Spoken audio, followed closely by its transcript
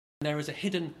There is a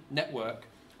hidden network,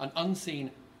 an unseen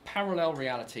parallel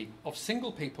reality of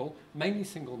single people, mainly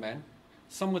single men,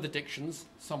 some with addictions,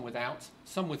 some without,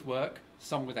 some with work,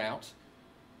 some without,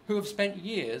 who have spent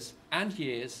years and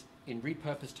years in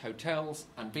repurposed hotels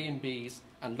and B&Bs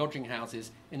and lodging houses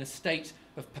in a state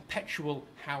of perpetual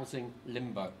housing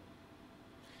limbo.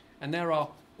 And there are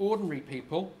ordinary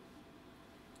people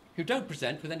who don't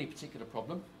present with any particular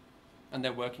problem, and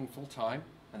they're working full time,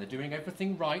 and they're doing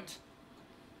everything right,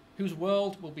 whose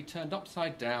world will be turned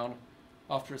upside down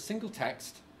after a single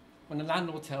text when the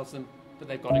landlord tells them that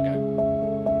they've got to go.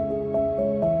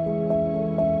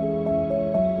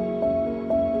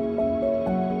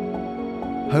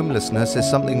 Homelessness is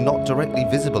something not directly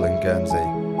visible in Guernsey.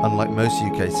 Unlike most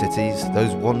UK cities,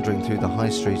 those wandering through the high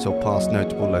street or past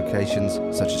notable locations,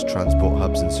 such as transport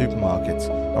hubs and supermarkets,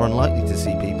 are unlikely to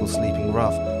see people sleeping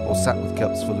rough or sat with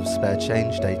cups full of spare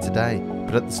change day to day.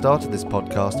 But at the start of this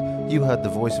podcast, you heard the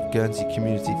voice of Guernsey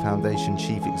Community Foundation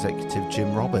Chief Executive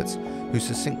Jim Roberts, who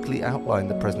succinctly outlined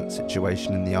the present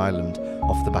situation in the island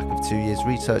off the back of 2 years'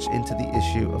 research into the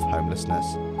issue of homelessness.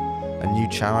 A new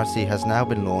charity has now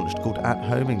been launched called At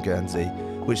Home in Guernsey,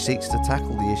 which seeks to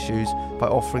tackle the issues by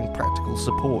offering practical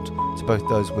support to both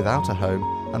those without a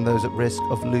home and those at risk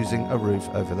of losing a roof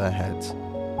over their heads.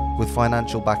 With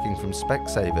financial backing from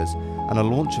Specsavers and a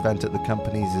launch event at the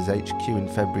company's HQ in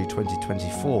February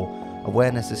 2024,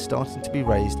 awareness is starting to be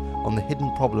raised on the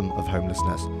hidden problem of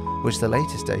homelessness, which the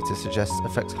latest data suggests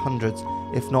affects hundreds,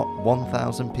 if not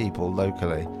 1,000 people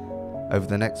locally. Over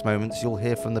the next moments, you'll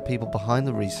hear from the people behind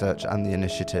the research and the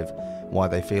initiative, why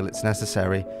they feel it's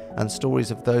necessary, and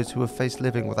stories of those who have faced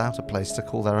living without a place to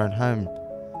call their own home.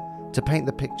 To paint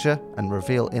the picture and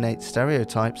reveal innate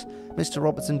stereotypes, Mr.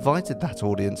 Roberts invited that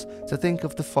audience to think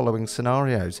of the following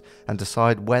scenarios and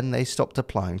decide when they stopped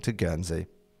applying to Guernsey.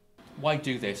 Why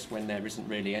do this when there isn't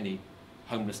really any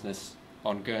homelessness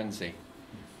on Guernsey?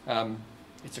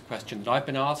 It's a question that I've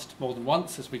been asked more than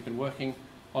once as we've been working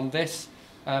on this.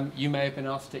 You may have been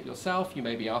asked it yourself, you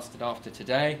may be asked it after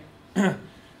today.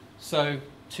 So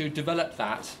to develop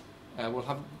that,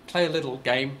 we'll play a little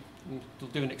game, we'll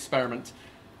do an experiment,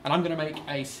 and I'm going to make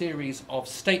a series of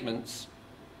statements,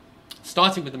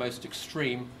 starting with the most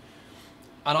extreme,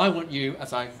 and I want you,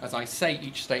 as I say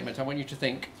each statement, I want you to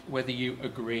think whether you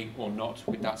agree or not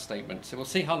with that statement. So we'll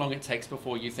see how long it takes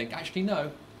before you think, actually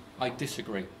no, I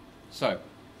disagree. So,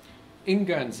 in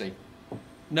Guernsey,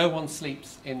 no one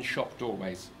sleeps in shop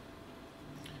doorways.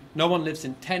 No one lives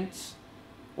in tents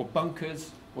or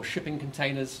bunkers or shipping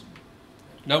containers.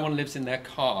 No one lives in their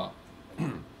car.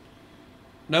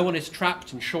 No one is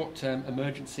trapped in short-term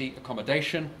emergency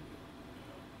accommodation.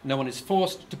 No one is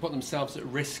forced to put themselves at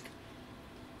risk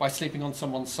by sleeping on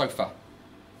someone's sofa.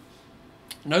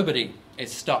 Nobody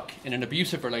is stuck in an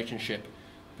abusive relationship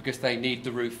because they need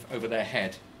the roof over their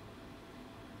head.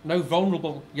 No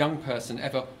vulnerable young person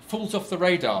ever falls off the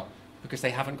radar because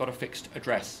they haven't got a fixed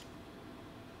address.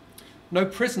 No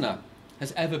prisoner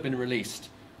has ever been released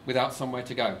without somewhere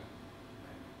to go.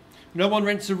 No one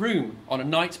rents a room on a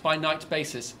night-by-night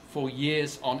basis for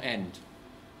years on end.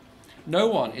 No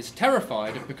one is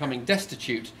terrified of becoming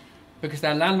destitute because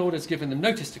their landlord has given them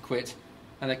notice to quit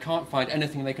and they can't find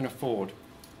anything they can afford.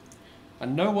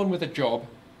 And no one with a job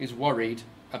is worried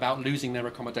about losing their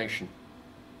accommodation.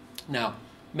 Now,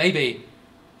 maybe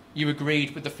you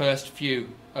agreed with the first few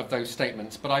of those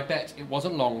statements, but I bet it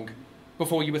wasn't long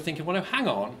before you were thinking, well, no, hang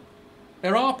on.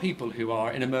 There are people who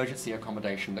are in emergency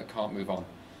accommodation that can't move on.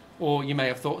 Or you may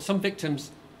have thought some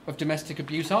victims of domestic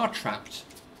abuse are trapped.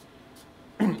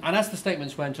 And as the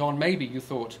statements went on, maybe you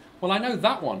thought, well, I know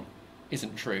that one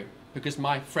isn't true because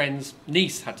my friend's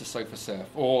niece had to sofa surf,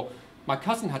 or my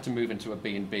cousin had to move into a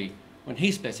B&B when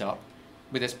he split up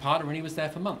with his partner and he was there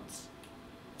for months.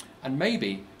 And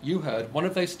maybe you heard one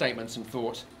of those statements and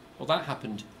thought, well, that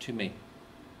happened to me.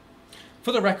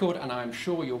 For the record, and I'm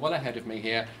sure you're well ahead of me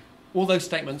here, all those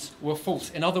statements were false.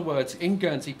 In other words, in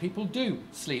Guernsey, people do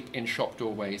sleep in shop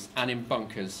doorways and in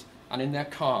bunkers and in their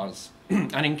cars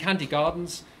and in candy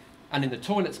gardens and in the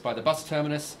toilets by the bus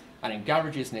terminus and in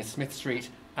garages near Smith Street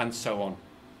and so on.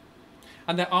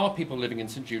 And there are people living in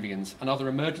St Julian's and other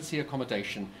emergency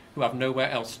accommodation who have nowhere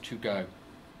else to go.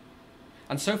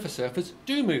 And sofa surfers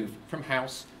do move from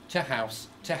house to house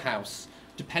to house,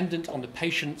 dependent on the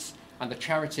patience and the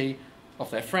charity of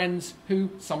their friends who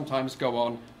sometimes go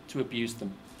on to abuse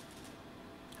them.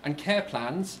 And care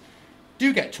plans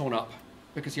do get torn up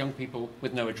because young people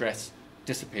with no address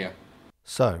disappear.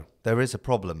 So, there is a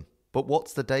problem, but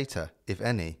what's the data, if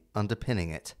any, underpinning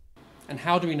it? And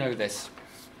how do we know this?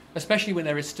 Especially when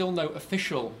there is still no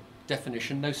official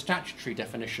definition, no statutory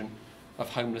definition of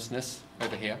homelessness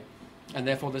over here. and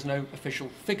therefore there's no official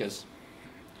figures.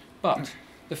 But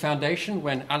the Foundation,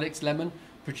 when Alex Lemon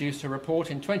produced a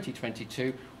report in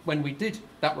 2022, when we did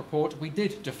that report, we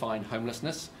did define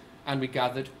homelessness, and we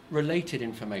gathered related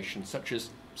information such as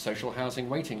social housing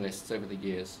waiting lists over the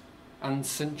years, and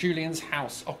St Julian's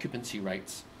House occupancy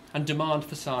rates, and demand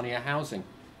for Sarnia housing.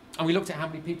 And we looked at how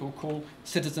many people call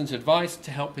citizens' advice to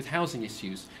help with housing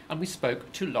issues, and we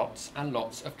spoke to lots and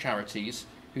lots of charities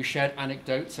who shared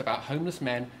anecdotes about homeless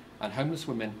men and homeless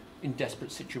women in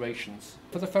desperate situations.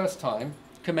 For the first time,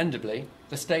 commendably,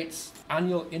 the state's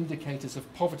annual Indicators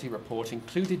of Poverty report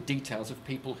included details of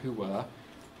people who were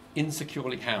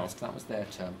insecurely housed. That was their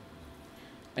term.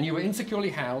 And you were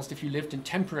insecurely housed if you lived in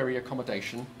temporary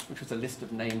accommodation, which was a list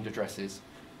of named addresses,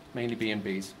 mainly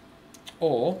B&Bs,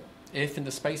 or if in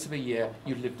the space of a year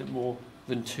you lived at more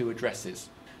than 2 addresses.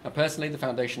 Now personally, the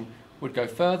Foundation would go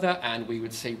further, and we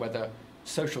would see whether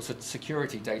social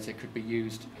security data could be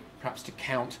used perhaps to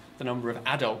count the number of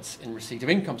adults in receipt of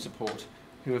income support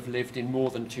who have lived in more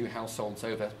than 2 households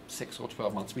over 6 or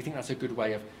 12 months. We think that's a good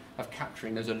way of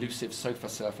capturing those elusive sofa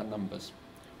surfer numbers.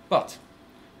 But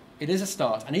it is a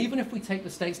start, and even if we take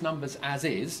the state's numbers as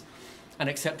is and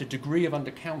accept a degree of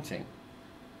undercounting,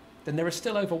 then there are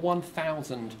still over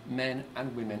 1,000 men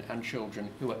and women and children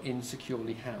who are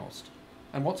insecurely housed.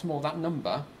 And what's more, that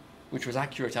number, which was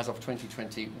accurate as of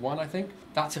 2021, I think,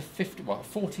 that's a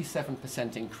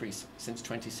 47% increase since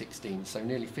 2016, so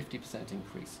nearly 50%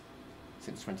 increase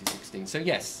since 2016. So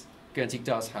yes, Guernsey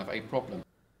does have a problem.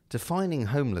 Defining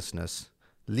homelessness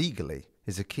legally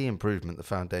is a key improvement the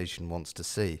Foundation wants to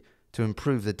see to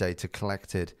improve the data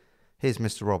collected. Here's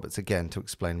Mr. Roberts again to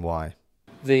explain why.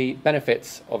 The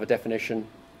benefits of a definition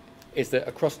is that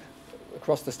across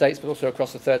the states, but also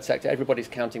across the third sector, everybody's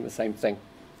counting the same thing,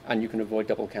 and you can avoid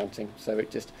double counting. So it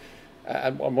just,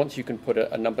 and once you can put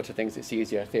a number to things, it's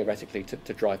easier theoretically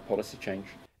to drive policy change.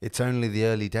 It's only the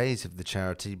early days of the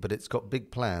charity, but it's got big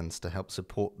plans to help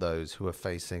support those who are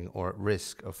facing or at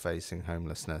risk of facing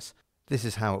homelessness. This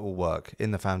is how it will work,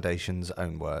 in the Foundation's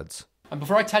own words. And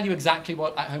before I tell you exactly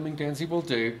what At Home in Guernsey will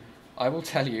do, I will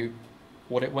tell you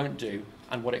what it won't do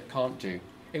and what it can't do.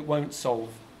 It won't solve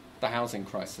the housing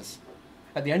crisis.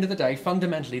 At the end of the day,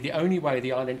 fundamentally, the only way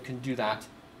the island can do that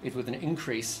is with an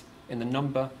increase in the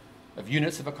number of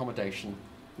units of accommodation,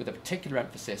 with a particular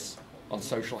emphasis on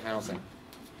social housing.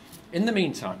 In the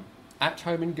meantime, At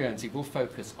Home in Guernsey will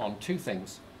focus on 2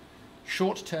 things: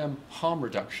 short-term harm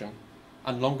reduction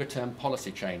and longer-term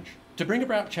policy change. To bring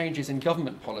about changes in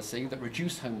government policy that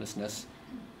reduce homelessness,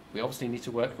 we obviously need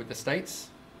to work with the states,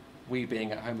 we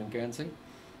being At Home in Guernsey,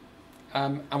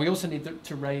 and we also need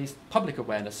to raise public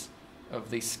awareness of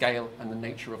the scale and the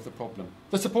nature of the problem.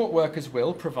 The support workers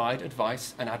will provide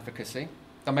advice and advocacy.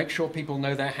 They'll make sure people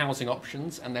know their housing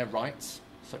options and their rights,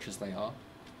 such as they are.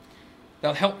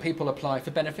 They'll help people apply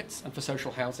for benefits and for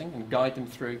social housing and guide them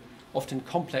through often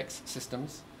complex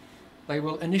systems. They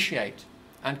will initiate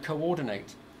and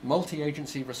coordinate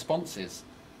multi-agency responses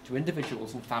to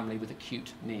individuals and family with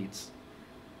acute needs.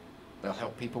 They'll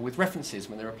help people with references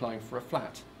when they're applying for a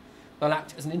flat. They'll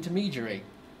act as an intermediary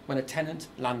when a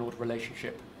tenant-landlord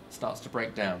relationship starts to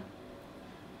break down.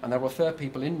 And they'll refer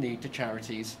people in need to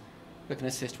charities that can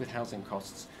assist with housing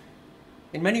costs.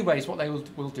 In many ways, what they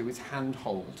will do is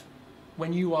handhold.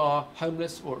 When you are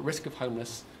homeless or at risk of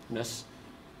homelessness,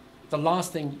 the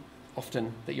last thing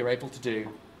often that you're able to do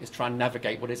is try and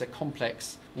navigate what is a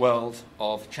complex world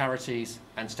of charities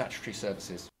and statutory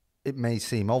services. It may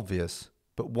seem obvious,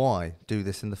 but why do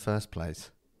this in the first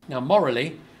place? Now,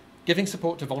 morally, giving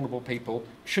support to vulnerable people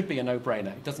should be a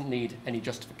no-brainer. It doesn't need any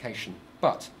justification.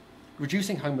 But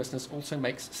reducing homelessness also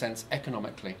makes sense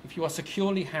economically. If you are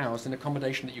securely housed in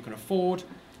accommodation that you can afford,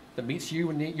 that meets you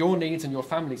and your needs and your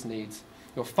family's needs,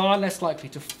 you're far less likely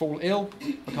to fall ill,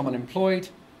 become unemployed,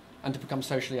 and to become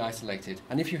socially isolated.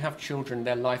 And if you have children,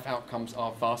 their life outcomes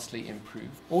are vastly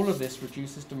improved. All of this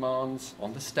reduces demands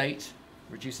on the state,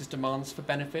 reduces demands for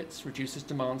benefits, reduces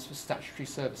demands for statutory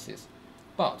services.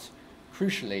 But,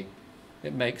 crucially,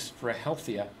 it makes for a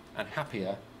healthier and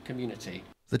happier community.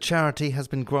 The charity has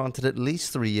been granted at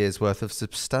least 3 years' worth of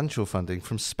substantial funding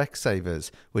from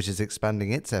Specsavers, which is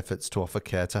expanding its efforts to offer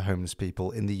care to homeless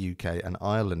people in the UK and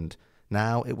Ireland.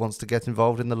 Now it wants to get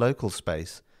involved in the local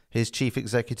space. Here's Chief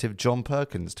Executive John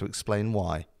Perkins to explain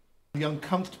why. The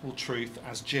uncomfortable truth,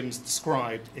 as Jim's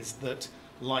described, is that,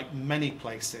 like many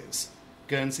places,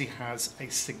 Guernsey has a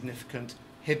significant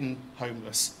hidden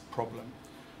homeless problem.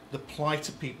 The plight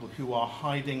of people who are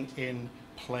hiding in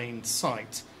plain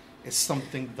sight is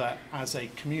something that, as a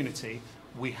community,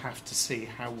 we have to see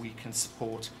how we can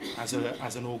support as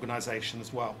an organisation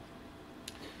as well.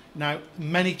 Now,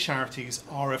 many charities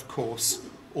are, of course,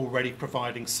 already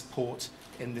providing support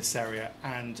in this area,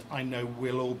 and I know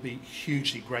we'll all be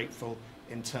hugely grateful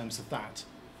in terms of that.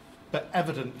 But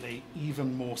evidently,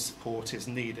 even more support is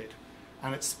needed.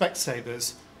 And at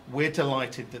Specsavers, we're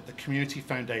delighted that the Community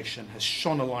Foundation has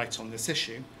shone a light on this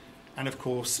issue. And of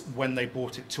course, when they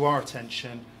brought it to our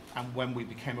attention and when we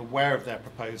became aware of their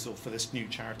proposal for this new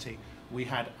charity, we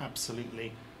had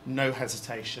absolutely no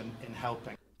hesitation in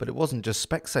helping. But it wasn't just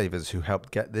Specsavers who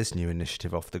helped get this new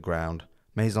initiative off the ground.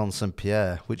 Maison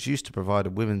Saint-Pierre, which used to provide a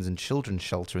women's and children's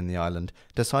shelter in the island,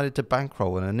 decided to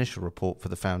bankroll an initial report for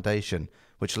the foundation,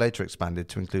 which later expanded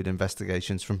to include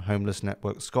investigations from Homeless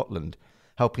Network Scotland,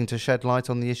 helping to shed light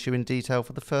on the issue in detail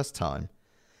for the first time.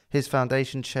 His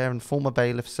foundation chair and former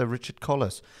bailiff Sir Richard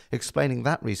Collis explaining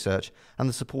that research and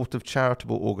the support of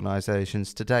charitable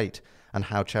organisations to date and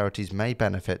how charities may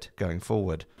benefit going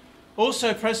forward.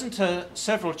 Also present are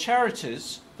several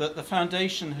charities that the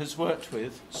Foundation has worked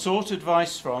with, sought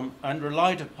advice from and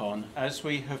relied upon as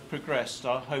we have progressed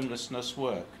our homelessness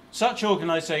work. Such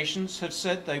organisations have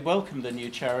said they welcome the new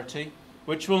charity,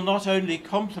 which will not only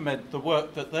complement the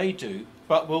work that they do,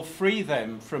 but will free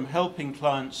them from helping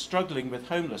clients struggling with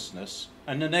homelessness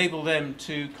and enable them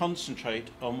to concentrate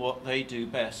on what they do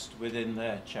best within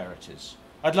their charities.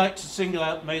 I'd like to single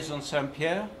out Maison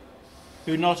Saint-Pierre,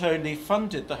 who not only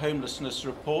funded the homelessness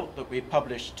report that we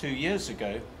published 2 years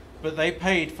ago, but they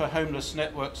paid for Homeless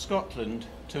Network Scotland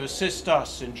to assist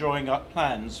us in drawing up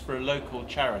plans for a local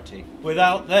charity.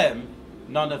 Without them,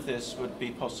 none of this would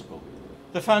be possible.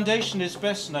 The Foundation is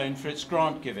best known for its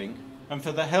grant giving and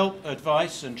for the help,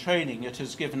 advice and training it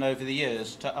has given over the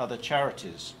years to other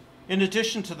charities. In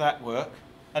addition to that work,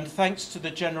 and thanks to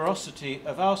the generosity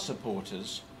of our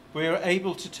supporters, we are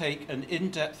able to take an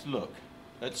in-depth look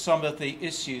at some of the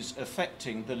issues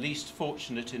affecting the least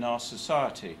fortunate in our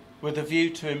society, with a view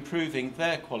to improving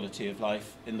their quality of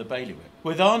life in the bailiwick.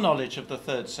 With our knowledge of the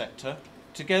third sector,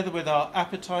 together with our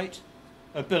appetite,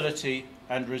 ability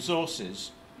and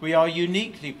resources, we are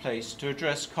uniquely placed to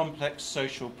address complex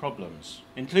social problems,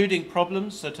 including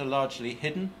problems that are largely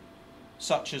hidden,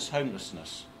 such as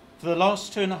homelessness. For the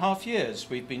last 2.5 years,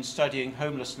 we've been studying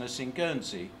homelessness in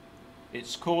Guernsey,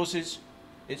 its causes,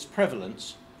 its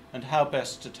prevalence, and how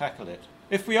best to tackle it.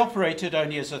 If we operated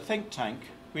only as a think tank,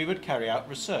 we would carry out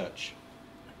research,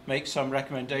 make some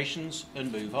recommendations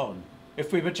and move on.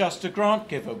 If we were just a grant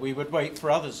giver, we would wait for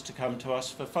others to come to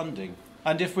us for funding.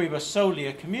 And if we were solely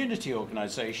a community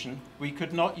organisation, we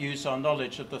could not use our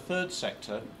knowledge of the third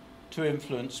sector to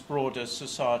influence broader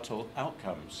societal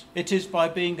outcomes. It is by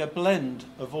being a blend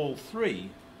of all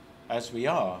three, as we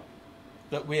are,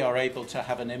 that we are able to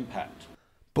have an impact.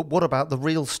 But what about the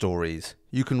real stories?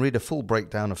 You can read a full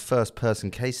breakdown of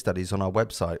first-person case studies on our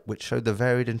website which show the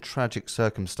varied and tragic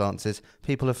circumstances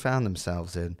people have found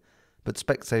themselves in. But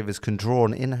Specsavers can draw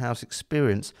on in-house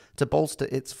experience to bolster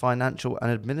its financial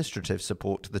and administrative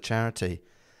support to the charity.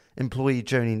 Employee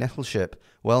Joni Nettleship,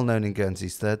 well known in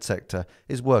Guernsey's third sector,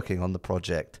 is working on the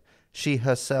project. She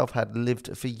herself had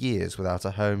lived for years without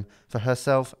a home for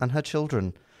herself and her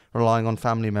children, relying on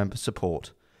family member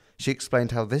support. She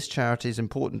explained how this charity is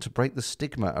important to break the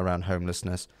stigma around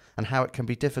homelessness and how it can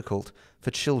be difficult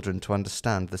for children to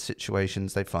understand the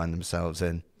situations they find themselves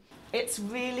in. It's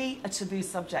really a taboo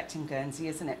subject in Guernsey,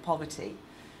 isn't it? Poverty.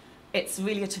 It's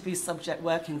really a taboo subject,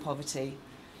 working poverty.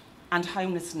 And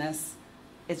homelessness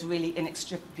is really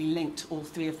inextricably linked to all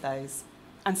three of those.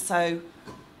 And so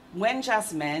when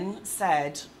Jasmine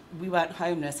said we weren't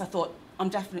homeless, I thought, I'm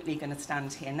definitely going to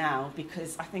stand here now,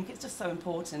 because I think it's just so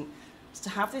important to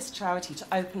have this charity to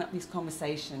open up these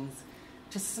conversations,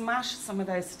 to smash some of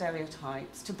those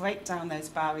stereotypes, to break down those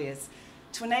barriers,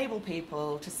 to enable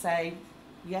people to say,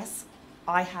 yes,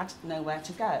 I had nowhere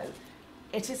to go.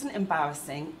 It isn't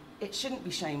embarrassing. It shouldn't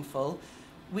be shameful.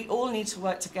 We all need to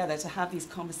work together to have these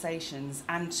conversations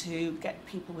and to get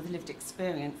people with lived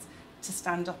experience to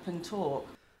stand up and talk.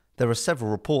 There are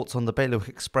several reports on the Bailiwick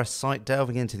Express site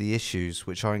delving into the issues,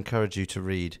 which I encourage you to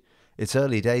read. It's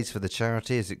early days for the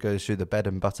charity as it goes through the bread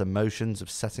and butter motions of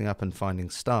setting up and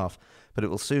finding staff, but it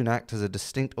will soon act as a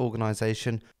distinct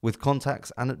organisation with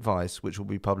contacts and advice which will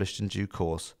be published in due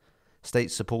course. State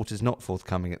support is not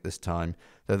forthcoming at this time,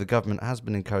 though the government has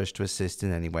been encouraged to assist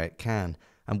in any way it can,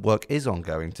 and work is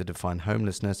ongoing to define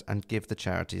homelessness and give the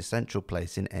charity a central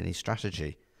place in any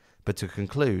strategy. But to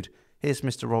conclude, here's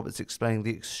Mr. Roberts explaining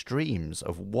the extremes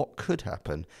of what could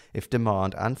happen if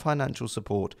demand and financial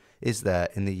support is there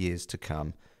in the years to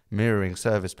come, mirroring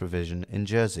service provision in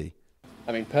Jersey.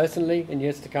 I mean, personally, in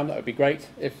years to come, that would be great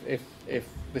if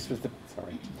this was the...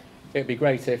 Sorry. It would be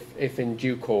great if in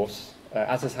due course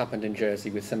as has happened in Jersey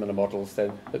with similar models,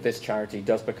 then that this charity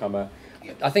does become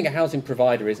I think a housing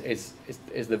provider is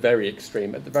the very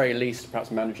extreme, at the very least perhaps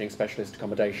managing specialist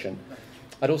accommodation.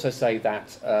 I'd also say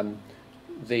that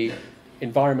the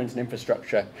Environment and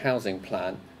Infrastructure Housing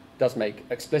Plan does make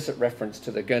explicit reference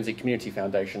to the Guernsey Community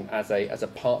Foundation as a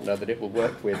partner that it will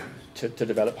work with to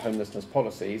develop homelessness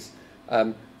policies.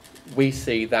 We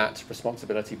see that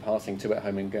responsibility passing to At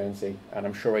Home in Guernsey, and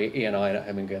I'm sure E&I and At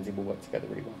Home in Guernsey will work together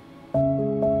really well.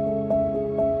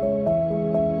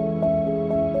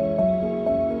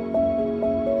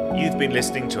 You've been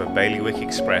listening to a Bailiwick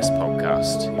Express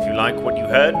podcast. If you like what you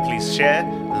heard, please share,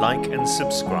 like and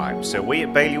subscribe so we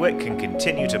at Bailiwick can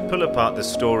continue to pull apart the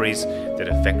stories that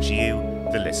affect you,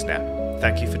 the listener.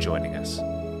 Thank you for joining us.